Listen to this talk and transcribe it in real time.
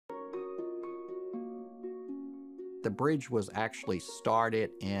The bridge was actually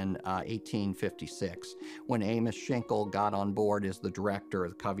started in 1856 when Amos Schinkel got on board as the director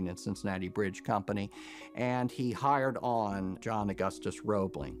of the Covington Cincinnati Bridge Company, and he hired on John Augustus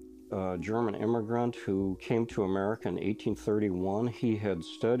Roebling, a German immigrant who came to America in 1831. He had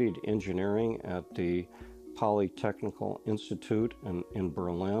studied engineering at the Polytechnical Institute in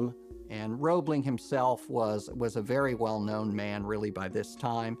Berlin. And Roebling himself was a very well-known man really by this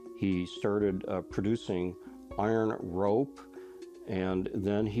time. He started producing iron rope, and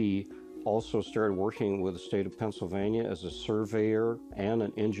then he also started working with the state of Pennsylvania as a surveyor and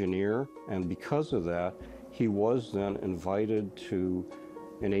an engineer. And because of that, he was then invited to,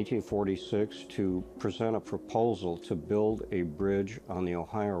 in 1846, to present a proposal to build a bridge on the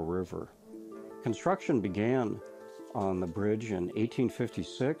Ohio River. Construction began on the bridge in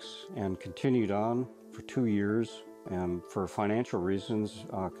 1856 and continued on for 2 years. And for financial reasons,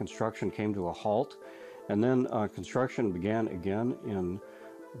 construction came to a halt. And then construction began again in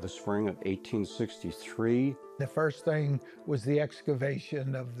the spring of 1863. The first thing was the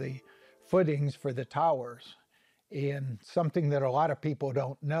excavation of the footings for the towers. And something that a lot of people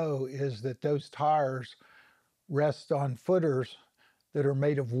don't know is that those towers rest on footers that are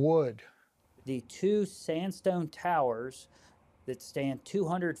made of wood. The two sandstone towers that stand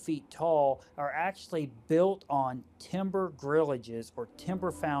 200 feet tall are actually built on timber grillages or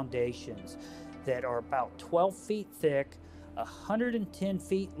timber foundations that are about 12 feet thick, 110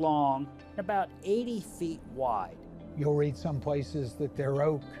 feet long, and about 80 feet wide. You'll read some places that they're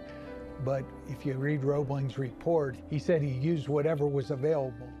oak, but if you read Roebling's report, he said he used whatever was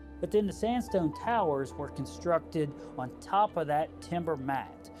available. But then the sandstone towers were constructed on top of that timber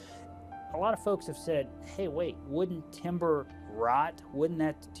mat. A lot of folks have said, hey, wait, wouldn't timber rot? Wouldn't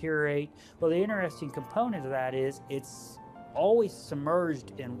that deteriorate? Well, the interesting component of that is it's always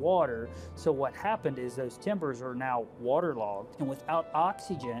submerged in water. So what happened is those timbers are now waterlogged, and without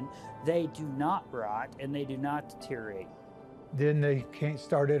oxygen, they do not rot and they do not deteriorate. Then they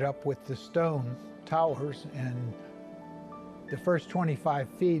started up with the stone towers, and the first 25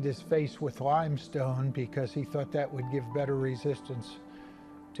 feet is faced with limestone because he thought that would give better resistance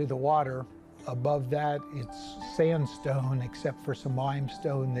to the water. Above that, it's sandstone, except for some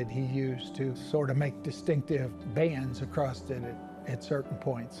limestone that he used to sort of make distinctive bands across it at certain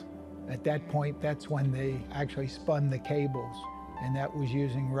points. At that point, that's when they actually spun the cables, and that was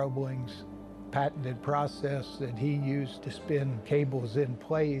using Roebling's patented process that he used to spin cables in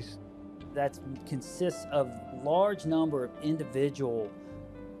place. That consists of large number of individual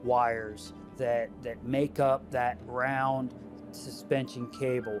wires that make up that round suspension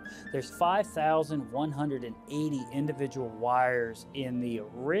cable. There's 5,180 individual wires in the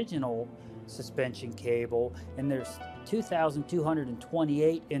original suspension cable, and there's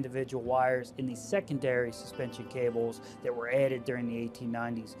 2,228 individual wires in the secondary suspension cables that were added during the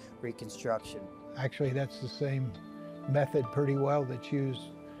 1890s reconstruction. Actually, that's the same method pretty well that's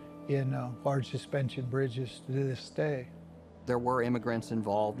used in large suspension bridges to this day. There were immigrants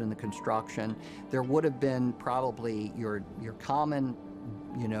involved in the construction. There would have been probably your common,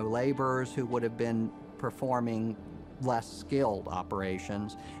 laborers who would have been performing less skilled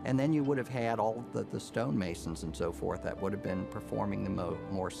operations, and then you would have had all the stonemasons and so forth that would have been performing the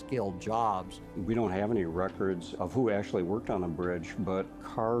more skilled jobs. We don't have any records of who actually worked on the bridge, but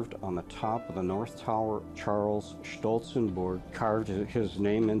carved on the top of the North Tower, Charles Stolzenburg carved his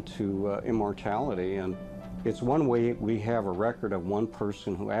name into immortality, and it's one way we have a record of one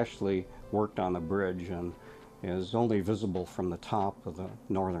person who actually worked on the bridge and is only visible from the top of the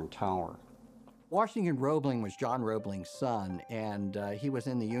northern tower. Washington Roebling was John Roebling's son, and he was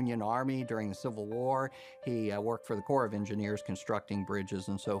in the Union Army during the Civil War. He worked for the Corps of Engineers constructing bridges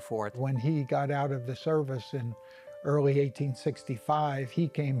and so forth. When he got out of the service in early 1865, he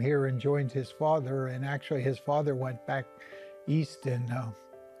came here and joined his father, and actually his father went back east and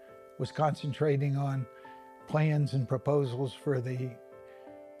was concentrating on plans and proposals for the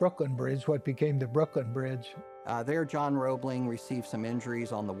Brooklyn Bridge, what became the Brooklyn Bridge. There, John Roebling received some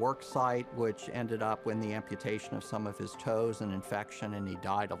injuries on the work site, which ended up in the amputation of some of his toes and infection, and he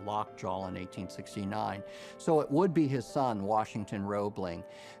died of lockjaw in 1869. So it would be his son, Washington Roebling,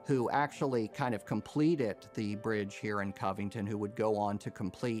 who actually kind of completed the bridge here in Covington, who would go on to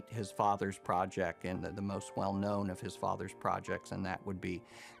complete his father's project, and the most well-known of his father's projects, and that would be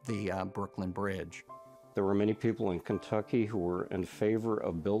the Brooklyn Bridge. There were many people in Kentucky who were in favor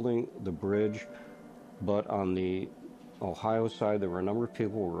of building the bridge, but on the Ohio side, there were a number of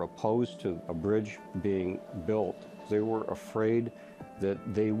people who were opposed to a bridge being built. They were afraid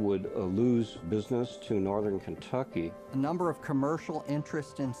that they would lose business to northern Kentucky. A number of commercial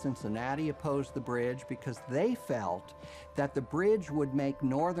interests in Cincinnati opposed the bridge because they felt that the bridge would make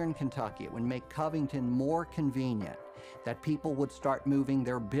northern Kentucky, it would make Covington more convenient, that people would start moving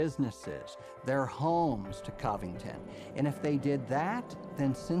their businesses, their homes to Covington. And if they did that,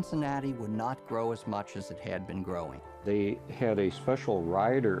 then Cincinnati would not grow as much as it had been growing. They had a special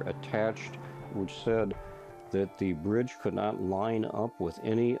rider attached which said that the bridge could not line up with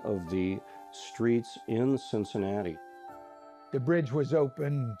any of the streets in Cincinnati. The bridge was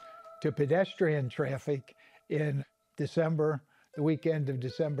open to pedestrian traffic in December, the weekend of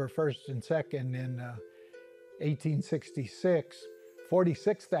December 1st and 2nd in 1866.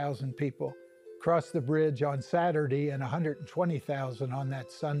 46,000 people crossed the bridge on Saturday and 120,000 on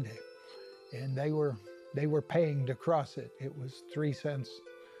that Sunday. And they were paying to cross it. It was 3 cents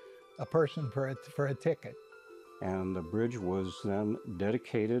a person for a ticket. And the bridge was then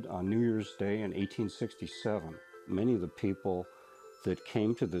dedicated on New Year's Day in 1867. Many of the people that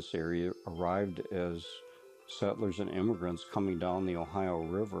came to this area arrived as settlers and immigrants coming down the Ohio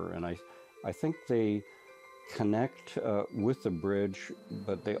River, and I think they connect with the bridge,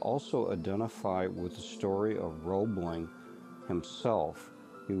 but they also identify with the story of Roebling himself.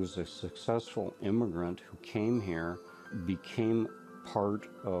 He was a successful immigrant who came here, became part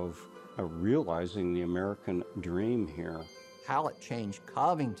of realizing the American dream here. How it changed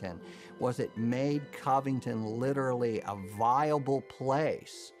Covington was it made Covington literally a viable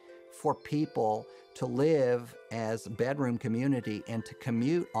place for people to live as a bedroom community and to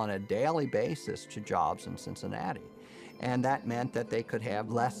commute on a daily basis to jobs in Cincinnati. And that meant that they could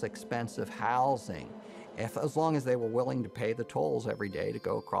have less expensive housing as long as they were willing to pay the tolls every day to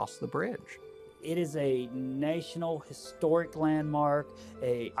go across the bridge. It is a national historic landmark,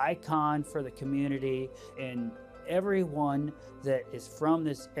 an icon for the community, and everyone that is from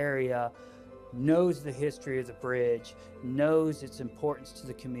this area knows the history of the bridge, knows its importance to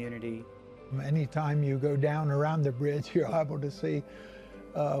the community. Anytime you go down around the bridge, you're able to see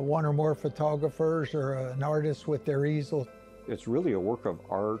one or more photographers or an artist with their easel. It's really a work of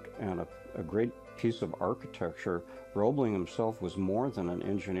art and a great piece of architecture. Roebling himself was more than an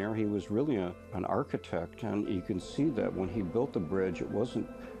engineer. He was really an architect, and you can see that when he built the bridge, it wasn't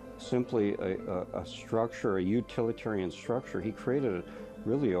simply a structure, a utilitarian structure. He created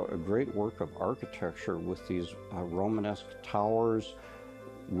really a great work of architecture with these Romanesque towers,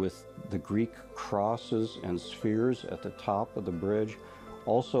 with the Greek crosses and spheres at the top of the bridge.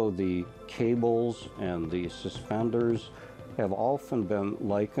 Also, the cables and the suspenders have often been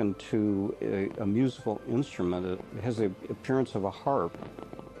likened to a musical instrument. It has the appearance of a harp.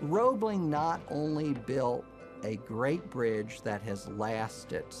 Roebling not only built a great bridge that has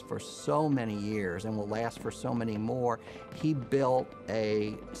lasted for so many years and will last for so many more, he built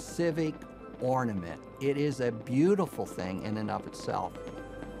a civic ornament. It is a beautiful thing in and of itself.